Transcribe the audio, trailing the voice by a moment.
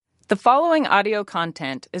The following audio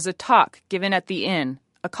content is a talk given at the Inn,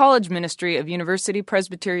 a college ministry of University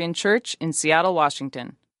Presbyterian Church in Seattle,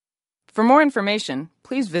 Washington. For more information,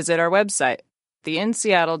 please visit our website,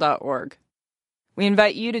 theinnseattle.org. We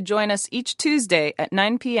invite you to join us each Tuesday at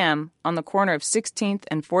 9 p.m. on the corner of 16th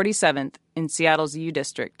and 47th in Seattle's U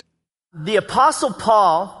District. The Apostle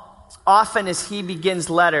Paul, often as he begins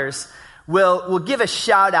letters, will give a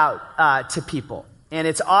shout out to people. And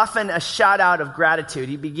it's often a shout out of gratitude.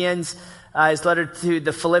 He begins his letter to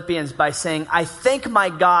the Philippians by saying, I thank my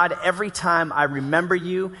God every time I remember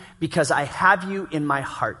you because I have you in my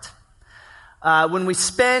heart. When we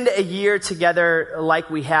spend a year together like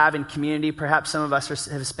we have in community, perhaps some of us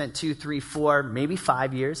have spent 2, 3, 4, maybe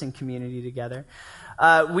 5 years in community together.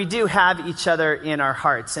 We do have each other in our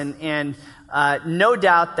hearts. And no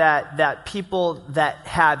doubt that people that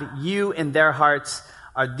have you in their hearts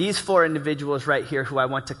are these 4 individuals right here who I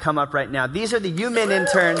want to come up right now. These are the UMin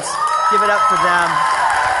interns. Give it up for them.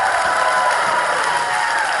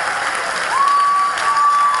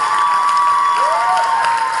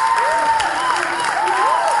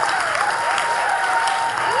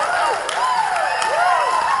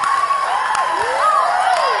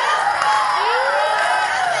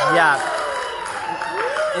 Yeah.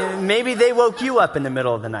 Maybe they woke you up in the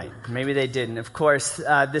middle of the night. Maybe they didn't. Of course,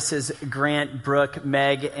 this is Grant, Brooke,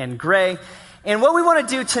 Meg, and Gray. And what we want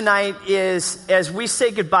to do tonight is, as we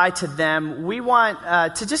say goodbye to them, we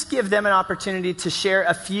want to just give them an opportunity to share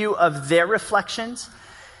a few of their reflections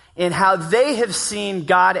and how they have seen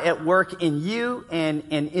God at work in you and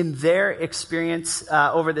in their experience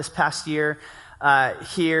over this past year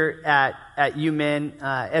here at UMin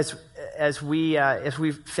as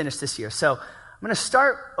we finish this year. So I'm going to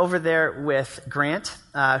start over there with Grant,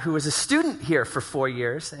 who was a student here for 4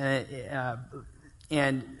 years,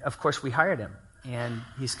 and of course we hired him, and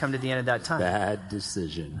he's come to the end of that time. Bad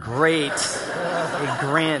decision. Great,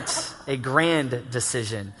 a grand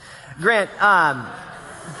decision. Grant,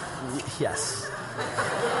 yes.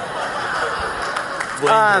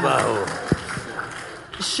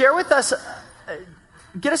 Share with us.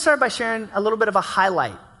 Get us started by sharing a little bit of a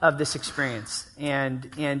highlight of this experience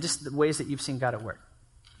and just the ways that you've seen God at work.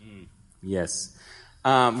 Yes.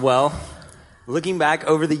 Well, looking back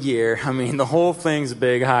over the year, I mean, the whole thing's a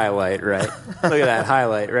big highlight, right? Look at that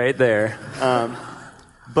highlight right there.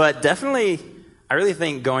 But definitely, I really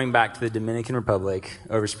think going back to the Dominican Republic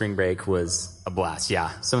over spring break was a blast. Yeah,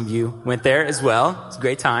 some of you went there as well. It's a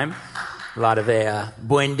great time. A lot of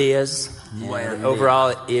buen dias.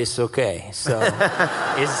 Overall, it's okay. So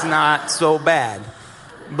it's not so bad.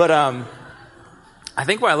 But I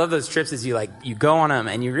think why I love those trips is you go on them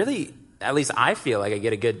and you really, at least I feel like I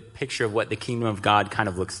get a good picture of what the kingdom of God kind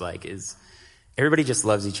of looks like. Is everybody just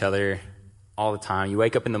loves each other all the time. You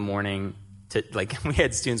wake up in the morning to, we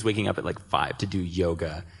had students waking up at 5 to do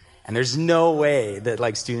yoga. And there's no way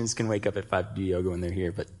that students can wake up at 5 to do yoga when they're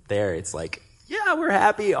here. But there it's yeah, we're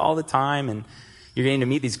happy all the time. And you're getting to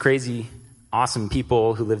meet these crazy, awesome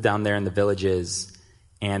people who live down there in the villages.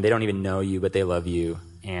 And they don't even know you, but they love you.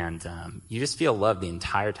 And you just feel love the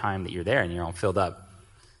entire time that you're there, and you're all filled up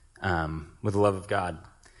with the love of God.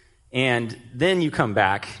 And then you come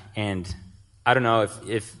back, and I don't know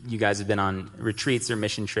if you guys have been on retreats or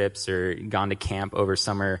mission trips or gone to camp over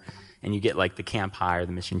summer, and you get the camp high or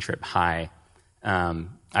the mission trip high.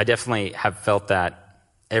 I definitely have felt that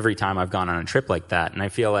every time I've gone on a trip like that. And I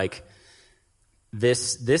feel like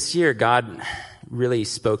this year, God really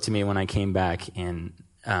spoke to me when I came back and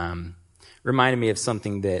reminded me of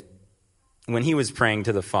something that when he was praying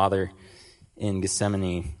to the Father in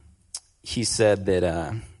Gethsemane, he said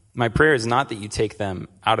that my prayer is not that you take them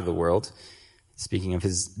out of the world, speaking of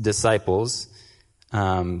his disciples,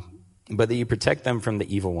 but that you protect them from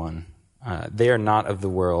the evil one. They are not of the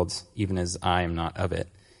world, even as I am not of it.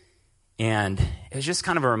 And it was just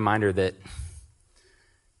kind of a reminder that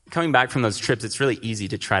coming back from those trips, it's really easy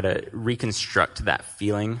to try to reconstruct that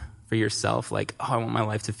feeling for yourself, I want my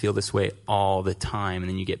life to feel this way all the time, and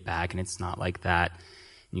then you get back and it's not like that,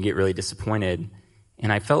 and you get really disappointed.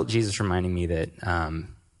 And I felt Jesus reminding me that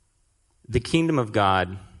the kingdom of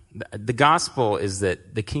God, the gospel is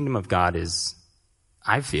that the kingdom of God is,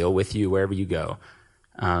 I feel, with you wherever you go,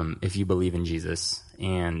 if you believe in Jesus,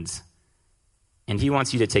 and he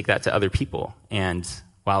wants you to take that to other people. And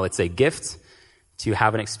while it's a gift to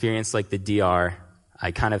have an experience like the DR,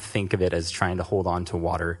 I kind of think of it as trying to hold on to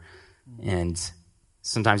water. And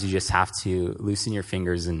sometimes you just have to loosen your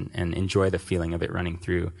fingers and enjoy the feeling of it running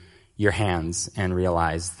through your hands and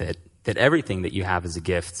realize that everything that you have is a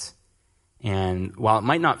gift. And while it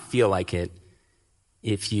might not feel like it,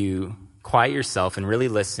 if you quiet yourself and really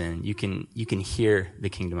listen, you can hear the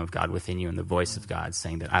kingdom of God within you and the voice of God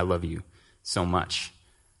saying that I love you so much,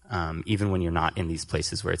 even when you're not in these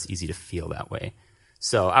places where it's easy to feel that way.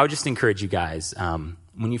 So I would just encourage you guys,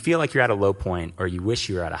 when you feel like you're at a low point or you wish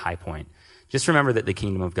you were at a high point, just remember that the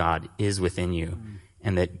kingdom of God is within you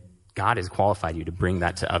and that God has qualified you to bring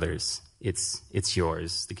that to others. It's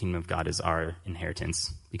yours. The kingdom of God is our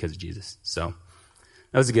inheritance because of Jesus. So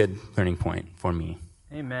that was a good learning point for me.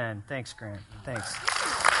 Amen. Thanks, Grant. Thanks.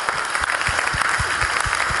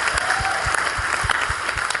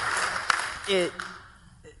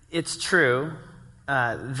 It's true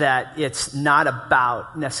that it's not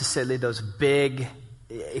about necessarily those big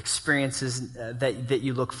experiences that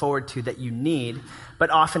you look forward to, that you need, but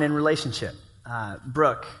often in relationship.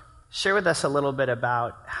 Brooke, share with us a little bit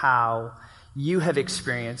about how you have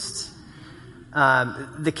experienced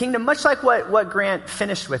the kingdom, much like what Grant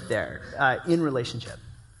finished with there, in relationship.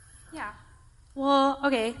 Yeah. Well,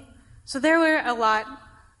 okay. So there were a lot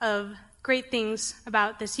of great things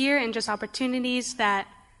about this year and just opportunities that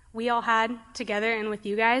we all had together and with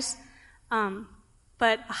you guys.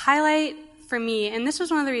 But a highlight for me, and this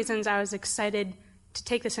was one of the reasons I was excited to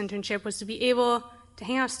take this internship, was to be able to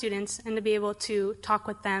hang out with students and to be able to talk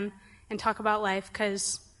with them and talk about life,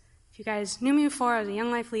 because if you guys knew me before, I was a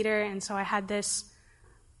young life leader, and so I had this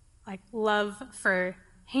love for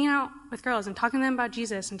hanging out with girls and talking to them about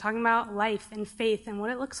Jesus and talking about life and faith and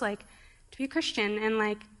what it looks like to be a Christian.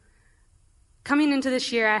 And coming into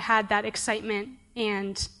this year, I had that excitement,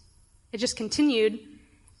 and it just continued.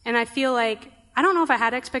 And I feel like, I don't know if I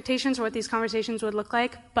had expectations for what these conversations would look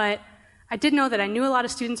like, but I did know that I knew a lot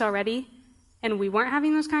of students already, and we weren't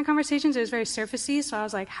having those kind of conversations. It was very surfacey, so I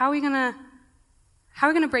was like, how are we gonna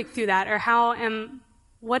break through that? Or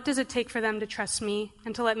what does it take for them to trust me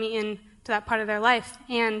and to let me in to that part of their life?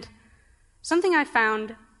 And something I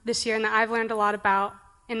found this year and that I've learned a lot about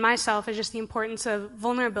in myself is just the importance of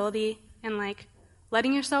vulnerability and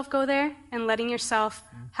letting yourself go there and letting yourself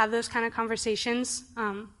have those kind of conversations.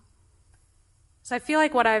 So I feel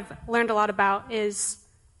like what I've learned a lot about is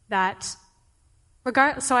that I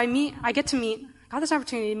got this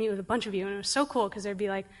opportunity to meet with a bunch of you, and it was so cool because there'd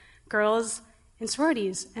be girls in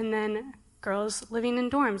sororities, and then girls living in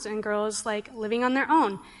dorms, and girls living on their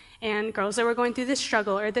own, and girls that were going through this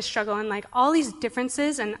struggle, and all these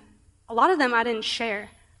differences, and a lot of them I didn't share.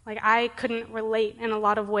 I couldn't relate in a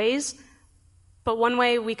lot of ways, but one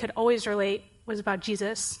way we could always relate was about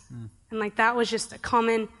Jesus. And that was just a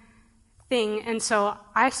common thing. And so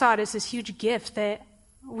I saw it as this huge gift that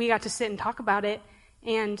we got to sit and talk about it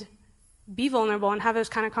and be vulnerable and have those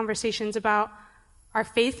kind of conversations about our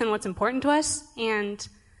faith and what's important to us. And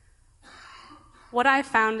what I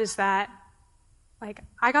found is that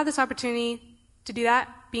I got this opportunity to do that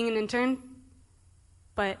being an intern,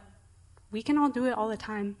 but we can all do it all the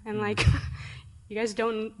time. And you guys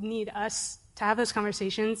don't need us to have those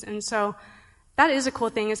conversations. And so that is a cool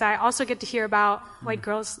thing, is I also get to hear about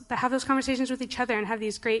girls that have those conversations with each other and have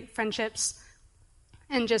these great friendships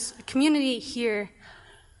and just a community here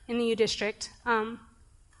in the U District.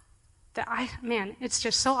 It's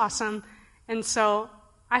just so awesome. And so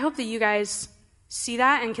I hope that you guys see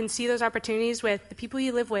that and can see those opportunities with the people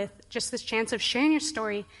you live with, just this chance of sharing your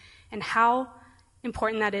story and how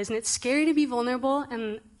important that is. And it's scary to be vulnerable,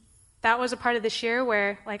 and that was a part of this year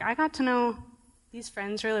where I got to know these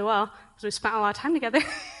friends really well because we spent a lot of time together.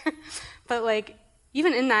 But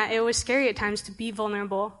even in that, it was scary at times to be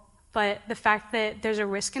vulnerable. But the fact that there's a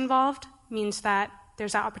risk involved means that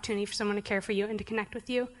there's that opportunity for someone to care for you and to connect with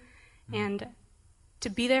you and to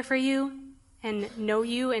be there for you and know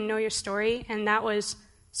your story. And that was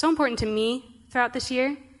so important to me throughout this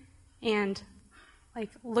year. And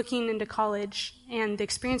looking into college and the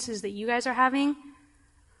experiences that you guys are having,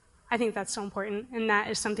 I think that's so important. And that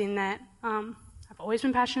is something that I've always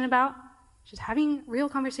been passionate about, just having real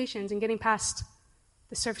conversations and getting past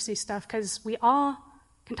the surfacey stuff, because we all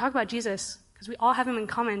can talk about Jesus, because we all have him in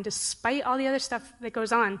common. Despite all the other stuff that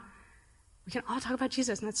goes on, we can all talk about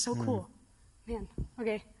Jesus, and that's so cool. Man,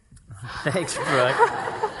 okay. Thanks,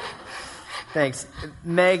 Brooke. Thanks.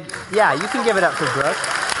 Meg, yeah, you can give it up for Brooke.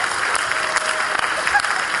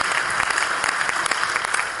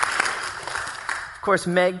 Of course,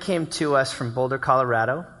 Meg came to us from Boulder,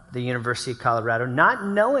 Colorado, the University of Colorado, not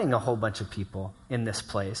knowing a whole bunch of people in this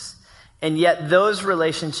place. And yet those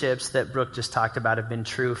relationships that Brooke just talked about have been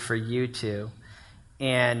true for you too.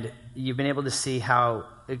 And you've been able to see how,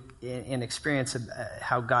 in experience,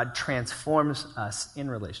 how God transforms us in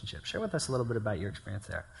relationships. Share with us a little bit about your experience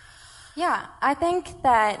there. Yeah, I think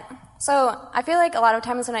that, so I feel like a lot of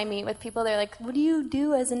times when I meet with people, they're like, what do you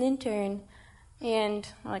do as an intern? And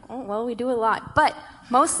I'm like, oh, well, we do a lot. But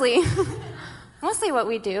mostly, mostly what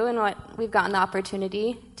we do and what we've gotten the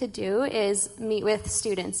opportunity to do is meet with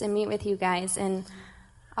students and meet with you guys. And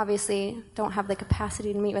obviously don't have the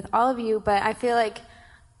capacity to meet with all of you, but I feel like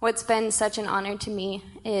what's been such an honor to me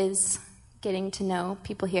is getting to know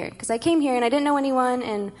people here. Because I came here and I didn't know anyone,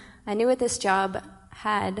 and I knew what this job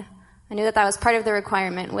had. I knew that that was part of the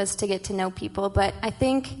requirement, was to get to know people. But I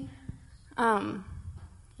think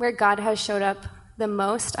where God has showed up the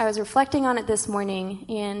most, I was reflecting on it this morning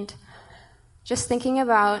and just thinking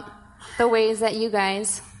about the ways that you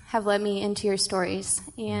guys have led me into your stories,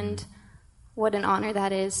 and what an honor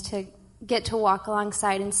that is to get to walk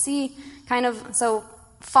alongside and see kind of, so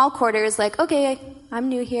fall quarter is like, okay, I'm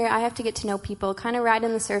new here, I have to get to know people, kind of right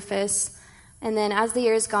in the surface. And then as the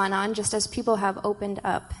years gone on, just as people have opened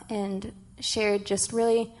up and shared just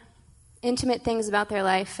really intimate things about their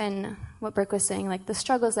life, and what Brooke was saying, like the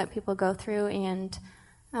struggles that people go through. And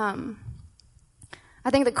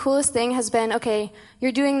I think the coolest thing has been, okay,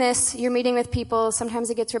 you're doing this, you're meeting with people,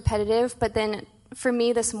 sometimes it gets repetitive, but then for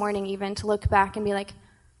me this morning even to look back and be like,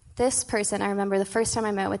 this person, I remember the first time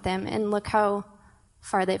I met with them, and look how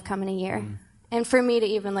far they've come in a year. And for me to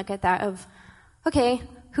even look at that of, okay,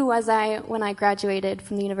 who was I when I graduated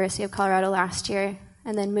from the University of Colorado last year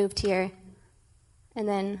and then moved here, and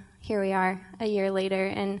then here we are a year later.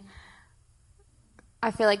 And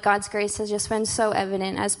I feel like God's grace has just been so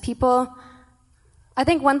evident as people. I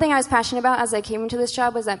think one thing I was passionate about as I came into this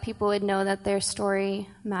job was that people would know that their story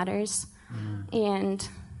matters. And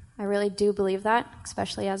I really do believe that,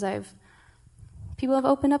 especially as people have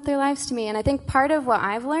opened up their lives to me. And I think part of what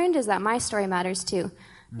I've learned is that my story matters too.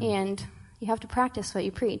 And you have to practice what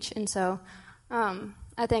you preach. And so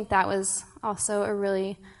I think that was also a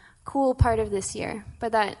really cool part of this year.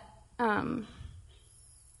 But that,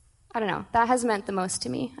 I don't know, that has meant the most to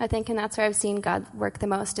me, I think, and that's where I've seen God work the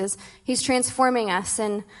most, is he's transforming us,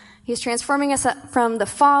 and he's transforming us from the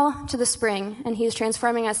fall to the spring, and he's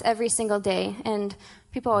transforming us every single day. And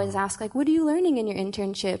people always ask, like, what are you learning in your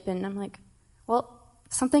internship? And I'm like, well,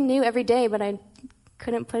 something new every day, but I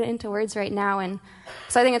couldn't put it into words right now. And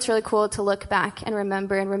so I think it's really cool to look back and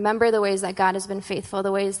remember the ways that God has been faithful,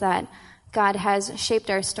 the ways that God has shaped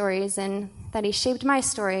our stories, and that he shaped my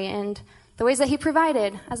story, and the ways that he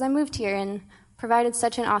provided as I moved here and provided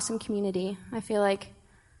such an awesome community. I feel like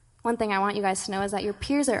one thing I want you guys to know is that your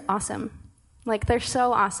peers are awesome. Like, they're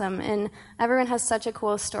so awesome, and everyone has such a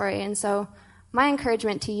cool story. And so my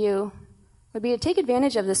encouragement to you would be to take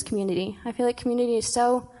advantage of this community. I feel like community is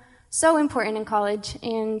so important in college,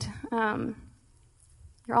 and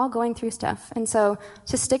you're all going through stuff. And so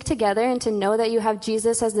to stick together and to know that you have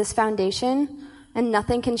Jesus as this foundation and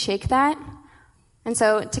nothing can shake that. And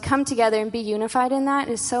so to come together and be unified in that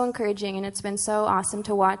is so encouraging, and it's been so awesome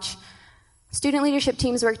to watch student leadership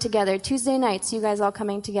teams work together. Tuesday nights, you guys all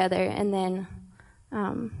coming together, and then,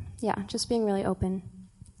 just being really open.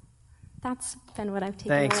 That's been what I've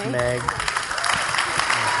taken away. Thanks, Meg.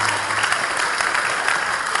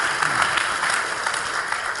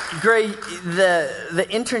 Gray, the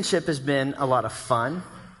internship has been a lot of fun,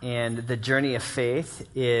 and the journey of faith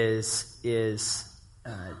is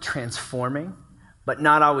transforming, but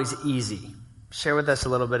not always easy. Share with us a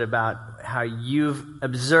little bit about how you've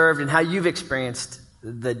observed and how you've experienced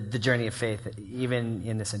the journey of faith, even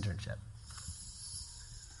in this internship.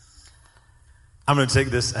 I'm going to take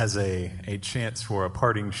this as a chance for a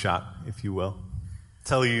parting shot, if you will.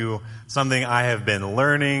 Tell you something I have been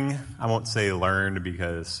learning. I won't say learned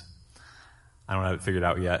because I don't have it figured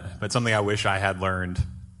out yet, but something I wish I had learned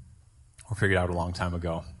or figured out a long time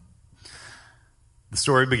ago. The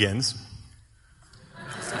story begins.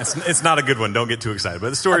 It's not a good one. Don't get too excited. But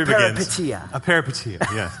the story begins. A peripeteia,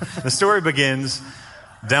 yeah. The story begins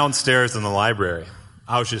downstairs in the library.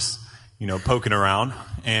 I was just, poking around,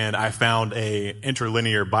 and I found a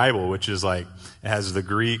interlinear Bible, which is like, it has the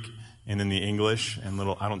Greek and then the English and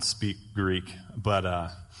I don't speak Greek, but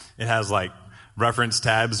it has like reference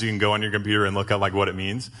tabs. You can go on your computer and look up like what it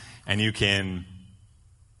means, and you can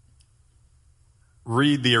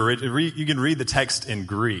read the text in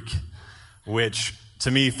Greek, which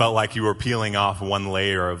to me felt like you were peeling off one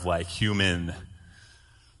layer of like human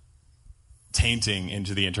tainting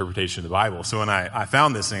into the interpretation of the Bible. So when I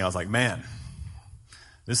found this thing, I was like, man,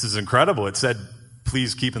 this is incredible. It said,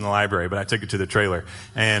 please keep in the library, but I took it to the trailer,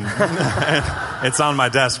 and it's on my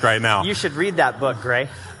desk right now. You should read that book, Gray.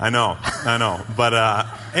 I know. But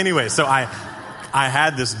anyway, so I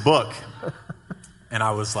had this book, and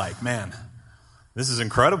I was like, man, this is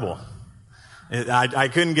incredible. I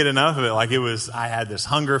couldn't get enough of it. Like, I had this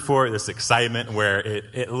hunger for it, this excitement, where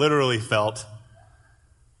it literally felt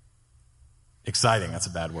exciting. That's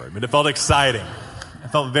a bad word, but it felt exciting. It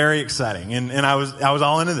felt very exciting. And I was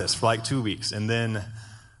all into this for like 2 weeks. And then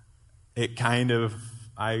I kind of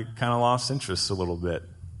lost interest a little bit.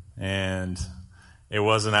 And it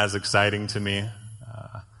wasn't as exciting to me.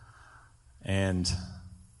 And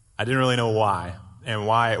I didn't really know why. And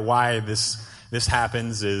why this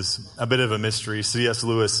happens is a bit of a mystery. C.S.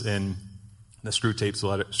 Lewis in the Screw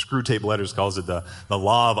Tape Letters calls it the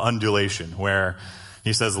law of undulation, where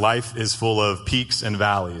he says life is full of peaks and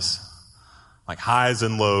valleys, like highs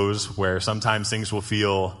and lows, where sometimes things will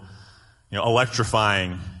feel,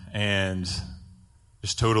 electrifying and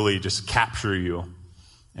just totally just capture you.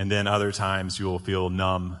 And then other times you will feel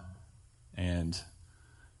numb and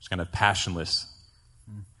just kind of passionless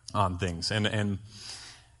on things. And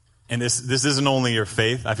this isn't only your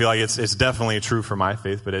faith. I feel like it's definitely true for my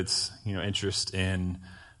faith, but it's, interest in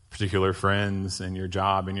particular friends and your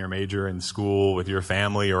job and your major in school with your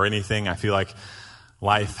family or anything. I feel like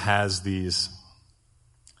life has these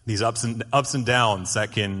ups and downs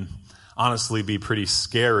that can honestly be pretty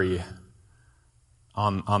scary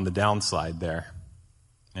on the downside there.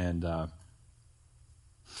 And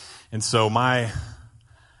so my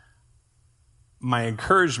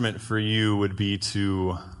encouragement for you would be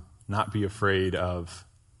to not be afraid of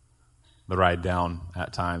the ride down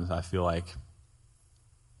at times. I feel like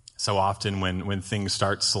so often when things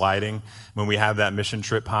start sliding, when we have that mission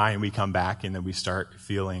trip high and we come back and then we start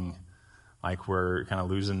feeling like we're kind of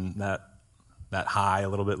losing that high a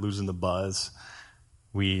little bit, losing the buzz,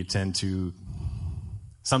 we tend to,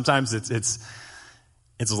 sometimes it's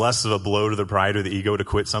less of a blow to the pride or the ego to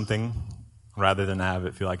quit something rather than have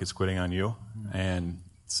it feel like it's quitting on you. And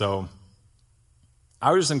so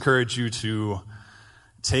I would just encourage you to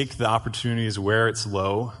take the opportunities where it's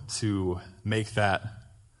low to make that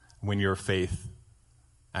when your faith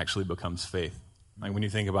actually becomes faith. Like when you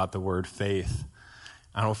think about the word faith,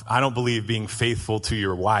 I don't believe being faithful to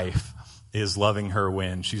your wife is loving her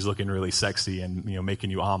when she's looking really sexy and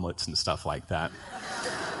making you omelets and stuff like that.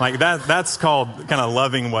 Like that's called kind of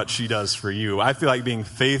loving what she does for you. I feel like being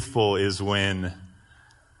faithful is when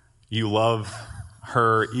you love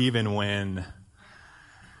her even when,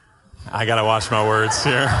 I gotta watch my words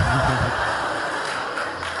here.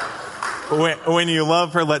 When you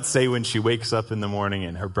love her, let's say when she wakes up in the morning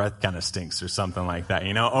and her breath kind of stinks or something like that,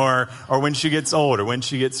 or when she gets old or when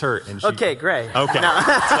she gets hurt. And okay, great. Okay. No.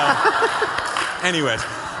 Anyways,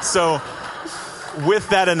 so with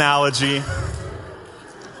that analogy,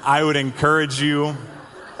 I would encourage you.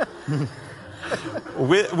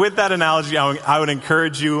 With that analogy, I would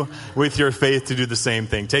encourage you with your faith to do the same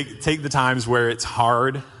thing. Take the times where it's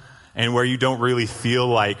hard and where you don't really feel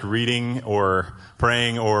like reading or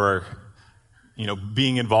praying or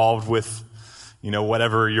being involved with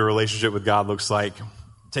whatever your relationship with God looks like.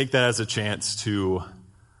 Take that as a chance to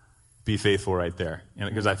be faithful right there,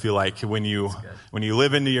 because I feel like when you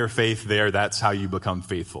live into your faith there, that's how you become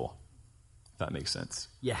faithful. If that makes sense.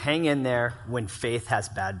 You hang in there when faith has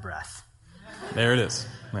bad breath. There it is.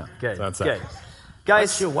 Yeah, good. So that's good. that. Guys,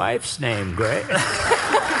 what's your wife's name, Greg?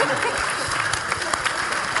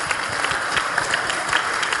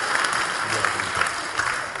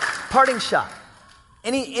 Parting shot.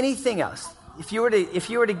 Anything else? If you were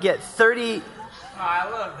to get 30. Oh, I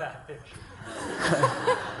love that picture.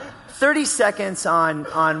 30 seconds on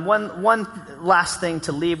one last thing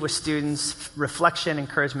to leave with students, reflection,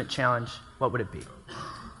 encouragement, challenge, what would it be?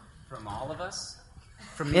 From all of us?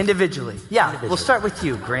 Individually. Yeah, we'll start with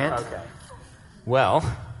you, Grant. Okay. Well,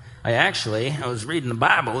 I was reading the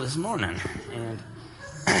Bible this morning, and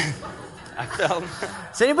I felt...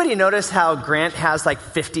 Does anybody notice how Grant has like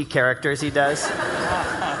 50 characters he does?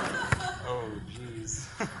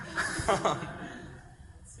 Oh,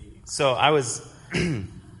 jeez. So I was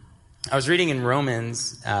reading in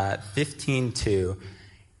Romans 15:2,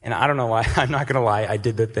 and I don't know why. I'm not gonna lie. I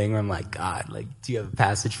did the thing where I'm like, God, do you have a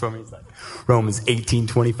passage for me? He's like, Romans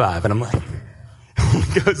 18:25, and I'm like, it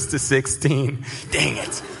only goes to 16. Dang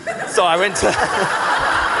it! So I went to.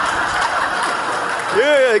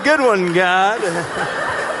 Yeah, good one, God.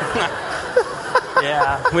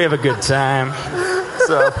 Yeah, we have a good time.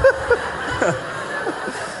 So,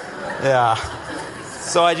 yeah.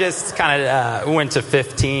 So I just kind of went to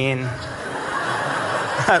 15.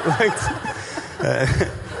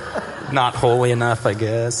 Not holy enough, I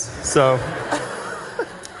guess. So,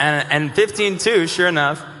 and 15:2, sure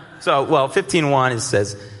enough. So, 15:1, it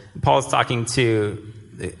says, Paul's talking to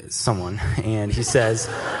someone, and he says,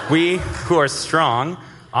 we who are strong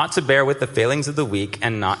ought to bear with the failings of the weak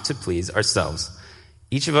and not to please ourselves.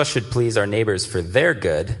 Each of us should please our neighbors for their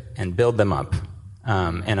good and build them up.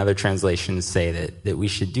 And other translations say that we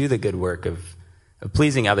should do the good work of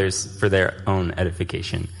pleasing others for their own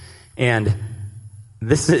edification. And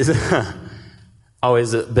this is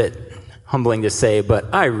always a bit humbling to say,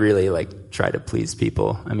 but I really try to please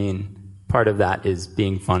people. I mean, part of that is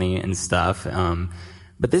being funny and stuff.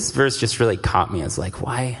 But this verse just really caught me. I was like,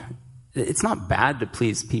 why? It's not bad to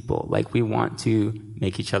please people. We want to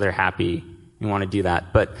make each other happy. We want to do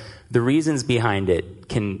that. But the reasons behind it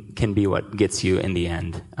can be what gets you in the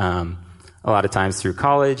end. A lot of times through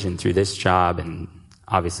college and through this job, and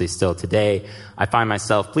obviously still today, I find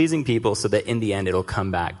myself pleasing people so that in the end it'll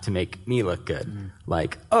come back to make me look good.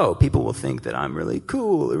 People will think that I'm really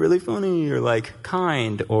cool or really funny or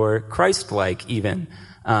kind or Christ-like even.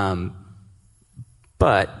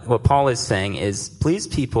 But what Paul is saying is please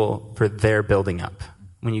people for their building up.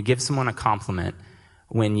 When you give someone a compliment,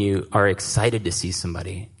 when you are excited to see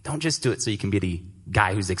somebody, don't just do it so you can be the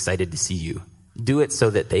guy who's excited to see you. Do it so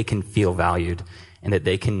that they can feel valued and that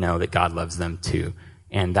they can know that God loves them too.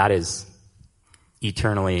 And that is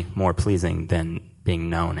eternally more pleasing than being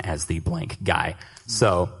known as the blank guy.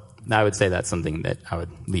 So I would say that's something that I would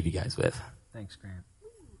leave you guys with. Thanks, Grant.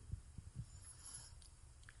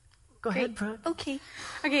 Go ahead, Brooke. Okay,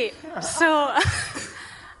 so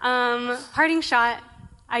parting shot,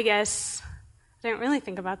 I guess. I didn't really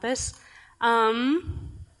think about this. I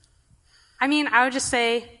would just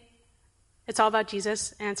say it's all about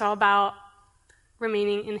Jesus, and it's all about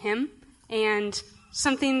remaining in him. And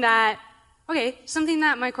something that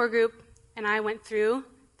my core group and I went through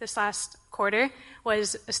this last quarter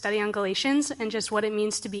was a study on Galatians and just what it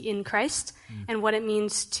means to be in Christ and what it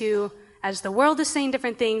means to, as the world is saying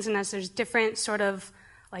different things and as there's different sort of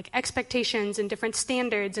expectations and different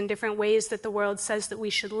standards and different ways that the world says that we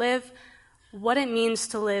should live, what it means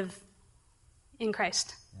to live in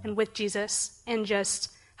Christ and with Jesus, and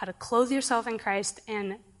just how to clothe yourself in Christ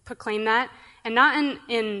and proclaim that, and not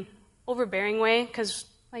in overbearing way, because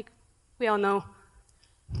we all know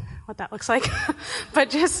what that looks like, but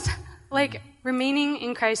just remaining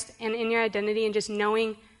in Christ and in your identity and just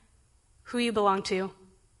knowing who you belong to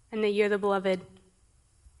and that you're the beloved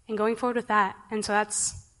and going forward with that. And so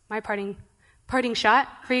that's my parting shot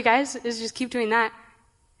for you guys, is just keep doing that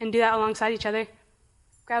and do that alongside each other.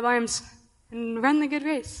 Grab arms and run the good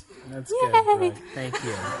race. That's good, Brooke. Thank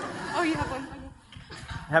you. Oh, you have one.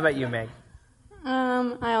 How about you, Meg?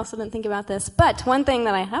 I also didn't think about this, but one thing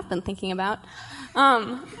that I have been thinking about,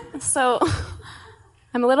 so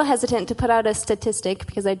I'm a little hesitant to put out a statistic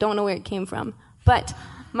because I don't know where it came from, but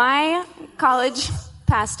my college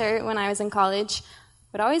pastor, when I was in college,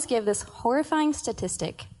 would always give this horrifying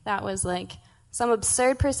statistic that was some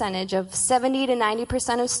absurd percentage of 70 to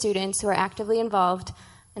 90% of students who are actively involved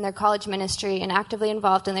in their college ministry and actively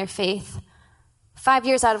involved in their faith, 5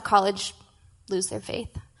 years out of college, lose their faith.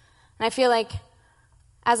 And I feel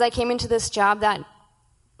as I came into this job, that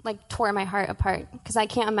tore my heart apart, because I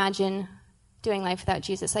can't imagine doing life without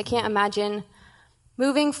Jesus. I can't imagine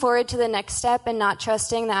moving forward to the next step and not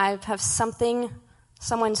trusting that I have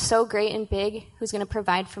someone so great and big who's going to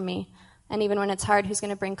provide for me, and even when it's hard, who's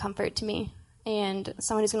going to bring comfort to me, and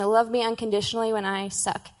someone who's going to love me unconditionally when I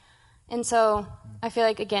suck. And so I feel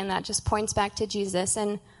again, that just points back to Jesus.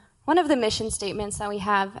 And one of the mission statements that we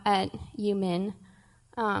have at UMin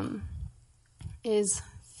is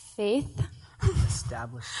faith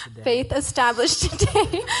established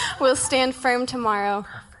today will stand firm tomorrow,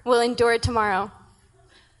 will endure tomorrow.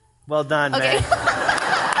 Well done, okay. Meg.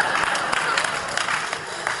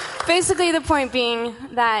 Basically, the point being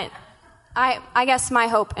that I guess my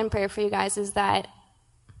hope and prayer for you guys is that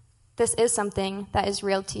this is something that is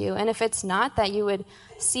real to you. And if it's not, that you would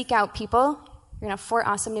seek out people. You're going to have 4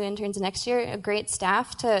 awesome new interns next year, a great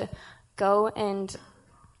staff to go and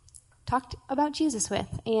talk about Jesus with.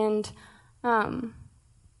 And don't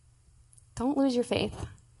lose your faith,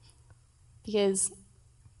 because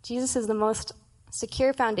Jesus is the most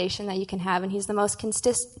secure foundation that you can have, and he's the most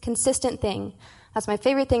consistent thing. That's my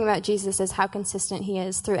favorite thing about Jesus, is how consistent he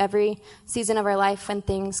is through every season of our life when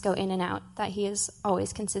things go in and out, that he is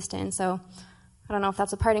always consistent. So I don't know if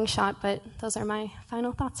that's a parting shot, but those are my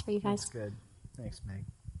final thoughts for you guys. That's good. Thanks, Meg.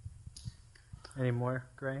 Any more,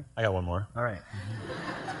 Gray? I got one more. All right.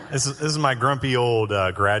 This is my grumpy old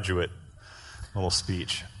graduate little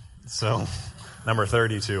speech. So, number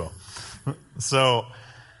 32. So,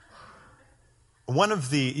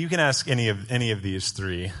 you can ask any of these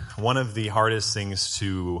 3. One of the hardest things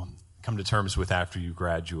to come to terms with after you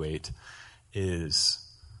graduate is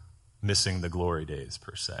missing the glory days,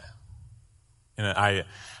 per se. And I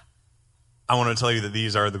want to tell you that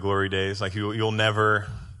these are the glory days. You'll never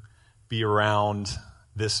be around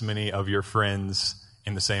this many of your friends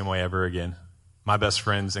in the same way ever again. My best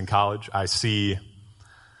friends in college,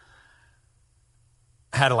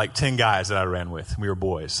 had like 10 guys that I ran with. We were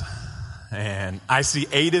boys. And I see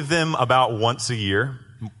 8 of them about once a year.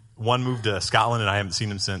 One moved to Scotland, and I haven't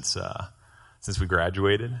seen him since we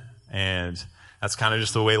graduated. And that's kind of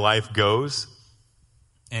just the way life goes.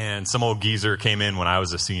 And some old geezer came in when I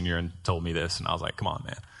was a senior and told me this, and I was like, come on,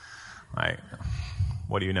 man. Like,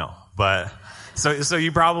 what do you know? But so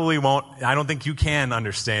you probably won't, I don't think you can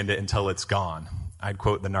understand it until it's gone. I'd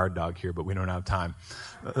quote the Nard Dog here, but we don't have time.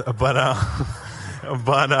 But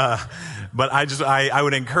I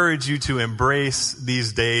would encourage you to embrace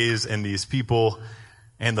these days and these people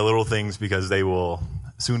and the little things, because they will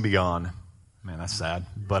soon be gone. Man, that's sad.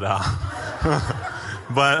 But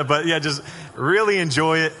but yeah, just really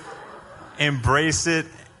enjoy it, embrace it,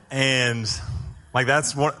 and like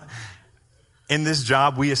that's what. In this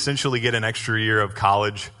job, we essentially get an extra year of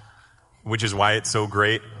college, which is why it's so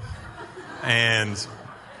great. And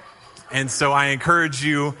so I encourage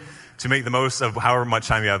you to make the most of however much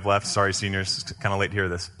time you have left. Sorry, seniors, it's kind of late to hear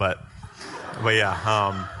this, but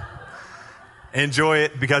yeah, enjoy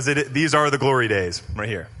it, because these are the glory days right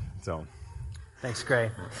here. So, thanks,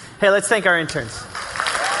 Gray. Hey, let's thank our interns.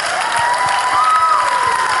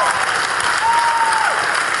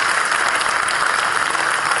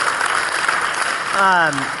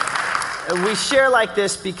 We share like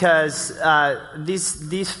this because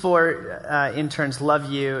these 4 interns love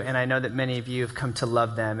you, and I know that many of you have come to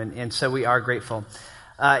love them, and so we are grateful.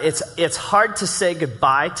 It's hard to say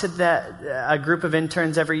goodbye to a group of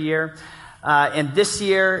interns every year, and this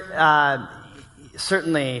year,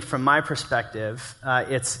 certainly from my perspective,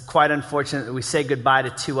 it's quite unfortunate that we say goodbye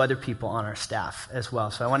to 2 other people on our staff as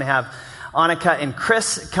well. So I want to have Annika and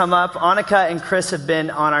Chris come up. Annika and Chris have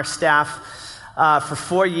been on our staff for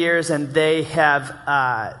 4 years, and they have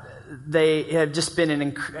just been an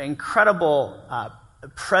incredible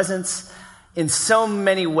presence in so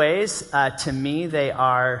many ways. To me, they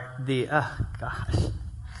are the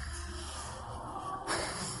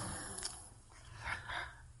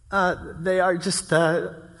they are just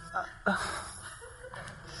the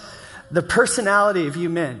personality of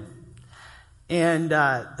UMin, and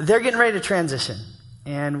they're getting ready to transition.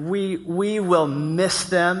 And we will miss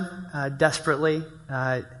them desperately.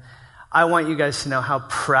 I want you guys to know how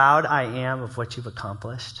proud I am of what you've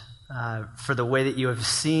accomplished, for the way that you have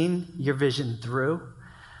seen your vision through,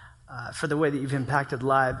 for the way that you've impacted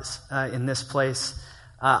lives in this place.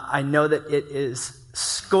 I know that it is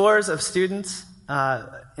scores of students,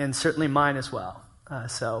 and certainly mine as well.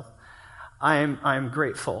 So I'm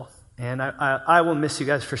grateful, and I will miss you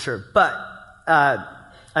guys for sure. But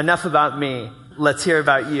enough about me. Let's hear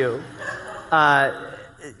about you.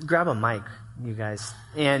 Grab a mic, you guys,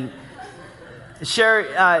 and share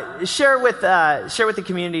with the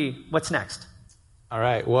community what's next. All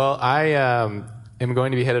right. Well, I am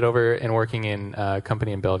going to be headed over and working in a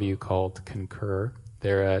company in Bellevue called Concur.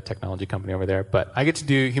 They're a technology company over there, but I get to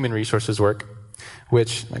do human resources work,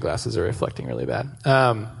 which my glasses are reflecting really bad.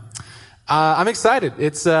 I'm excited.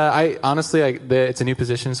 It's it's a new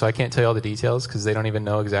position, so I can't tell you all the details because they don't even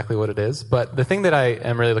know exactly what it is. But the thing that I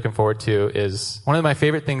am really looking forward to is one of my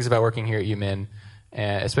favorite things about working here at UMin,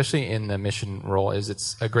 especially in the mission role, is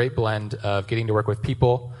it's a great blend of getting to work with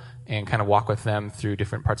people and kind of walk with them through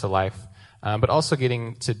different parts of life, but also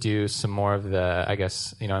getting to do some more of the, I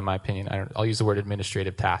guess, in my opinion, I'll use the word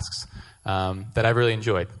administrative tasks that I've really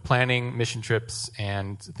enjoyed. Planning mission trips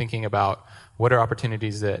and thinking about what are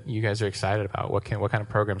opportunities that you guys are excited about? What kind of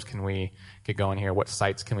programs can we get going here? What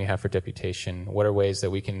sites can we have for deputation? What are ways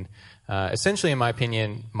that we can, essentially, in my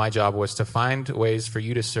opinion, my job was to find ways for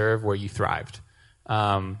you to serve where you thrived.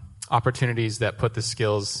 Opportunities that put the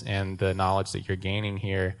skills and the knowledge that you're gaining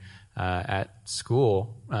here at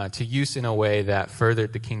school to use in a way that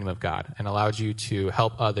furthered the kingdom of God and allowed you to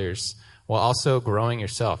help others while also growing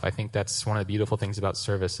yourself. I think that's one of the beautiful things about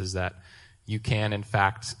service, is that you can, in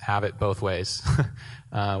fact, have it both ways,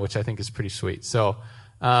 which I think is pretty sweet. So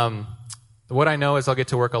what I know is I'll get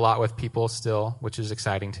to work a lot with people still, which is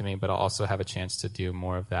exciting to me, but I'll also have a chance to do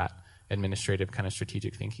more of that administrative kind of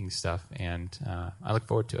strategic thinking stuff, and I look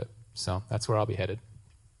forward to it. So that's where I'll be headed.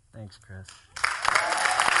 Thanks, Chris.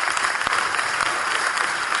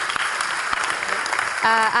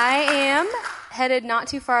 I am headed not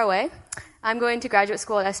too far away. I'm going to graduate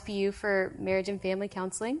school at SPU for marriage and family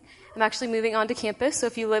counseling. I'm actually moving onto campus, so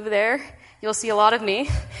if you live there, you'll see a lot of me.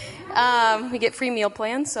 We get free meal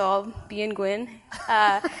plans, so I'll be in Gwyn.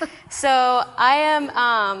 So I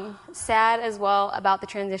am sad as well about the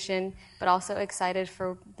transition, but also excited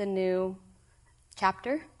for the new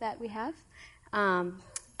chapter that we have.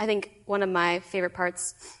 I think one of my favorite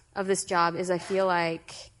parts of this job is I feel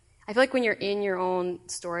like when you're in your own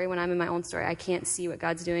story, when I'm in my own story, I can't see what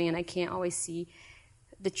God's doing, and I can't always see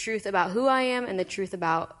the truth about who I am and the truth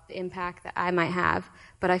about the impact that I might have.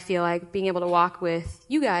 But I feel like being able to walk with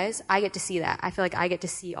you guys, I get to see that. I feel like I get to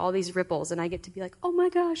see all these ripples, and I get to be like, oh my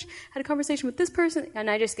gosh, I had a conversation with this person, and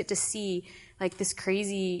I just get to see like this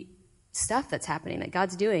crazy stuff that's happening that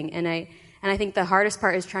God's doing. And I think the hardest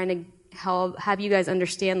part is trying to have you guys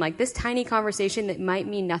understand, like, this tiny conversation that might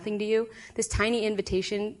mean nothing to you, this tiny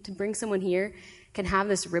invitation to bring someone here can have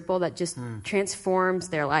this ripple that just transforms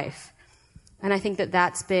their life. And I think that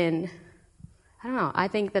that's been, I don't know, I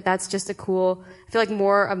think that that's just I feel like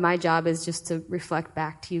more of my job is just to reflect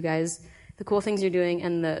back to you guys the cool things you're doing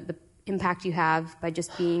and the impact you have by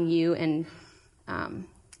just being you. And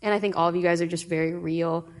I think all of you guys are just very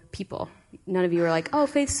real people. None of you are like, oh,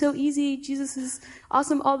 faith's so easy, Jesus is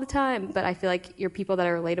awesome all the time. But I feel like you're people that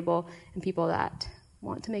are relatable and people that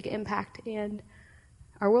want to make an impact and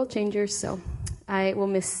are world changers. So I will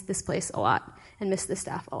miss this place a lot and miss the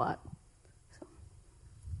staff a lot.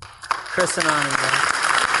 Chris and Ani.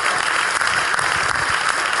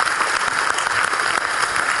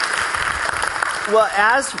 Well,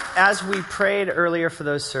 as we prayed earlier for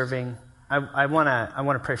those serving, I want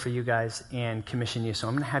to pray for you guys and commission you. So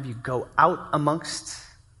I'm going to have you go out amongst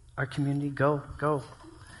our community. Go,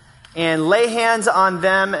 and lay hands on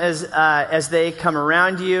them as they come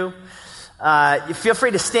around you. You feel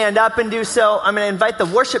free to stand up and do so. I'm going to invite the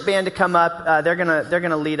worship band to come up. They're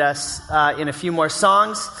gonna lead us in a few more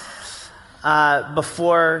songs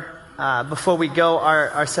before we go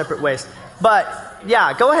our separate ways. But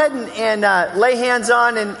yeah, go ahead and lay hands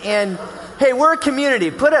on and hey, we're a community.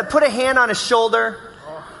 Put a hand on a shoulder,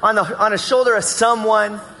 on a shoulder of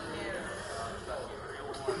someone.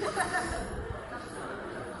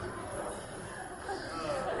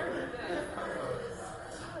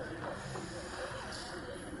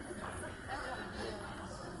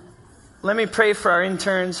 Let me pray for our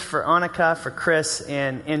interns, for Annika, for Chris,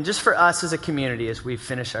 and just for us as a community as we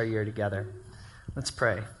finish our year together. Let's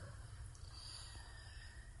pray.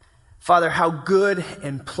 Father, how good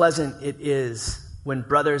and pleasant it is when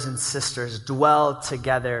brothers and sisters dwell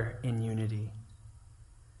together in unity.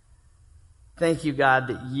 Thank you, God,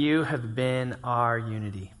 that you have been our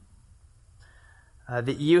unity.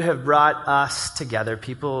 That you have brought us together,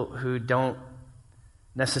 people who don't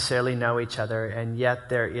necessarily know each other, and yet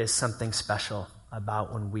there is something special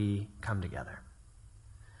about when we come together.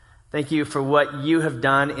 Thank you for what you have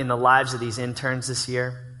done in the lives of these interns this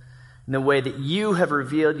year, in the way that you have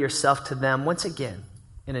revealed yourself to them once again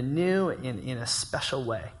in a new, in a special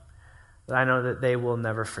way that I know that they will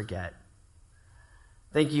never forget.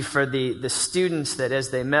 Thank you for the students that as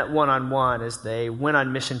they met one-on-one, as they went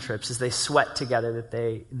on mission trips, as they sweat together,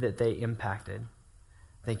 that they impacted.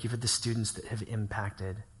 Thank you for the students that have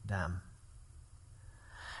impacted them.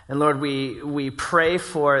 And Lord, we pray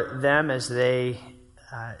for them as they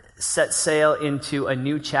set sail into a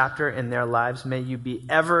new chapter in their lives. May you be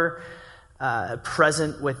ever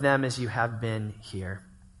present with them as you have been here.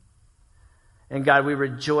 And God, we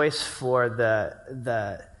rejoice for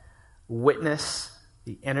the witness,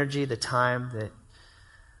 the energy, the time that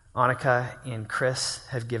Annika and Chris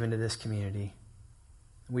have given to this community.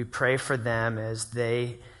 We pray for them as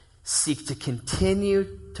they seek to continue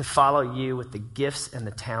to follow you with the gifts and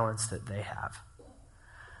the talents that they have.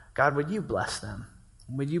 God, would you bless them?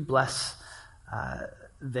 Would you bless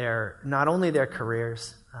not only their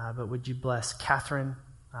careers, but would you bless Catherine,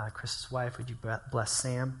 Chris's wife? Would you bless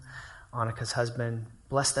Sam, Annika's husband?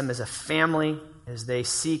 Bless them as a family as they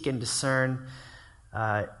seek and discern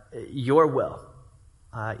your will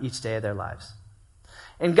each day of their lives.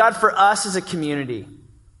 And God, for us as a community,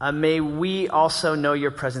 may we also know your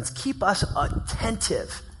presence. Keep us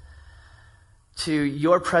attentive to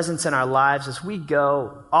your presence in our lives as we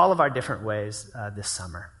go all of our different ways this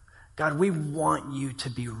summer. God, we want you to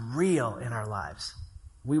be real in our lives.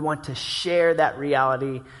 We want to share that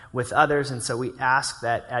reality with others, and so we ask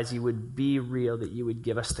that as you would be real, that you would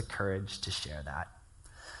give us the courage to share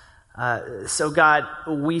that. So God,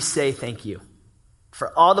 we say thank you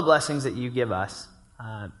for all the blessings that you give us.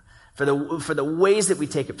 For the ways that we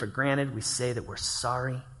take it for granted, we say that we're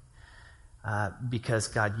sorry because,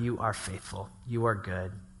 God, you are faithful, you are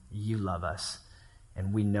good, you love us,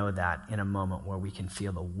 and we know that in a moment where we can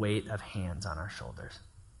feel the weight of hands on our shoulders.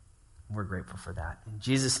 We're grateful for that. In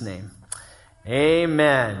Jesus' name,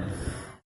 amen.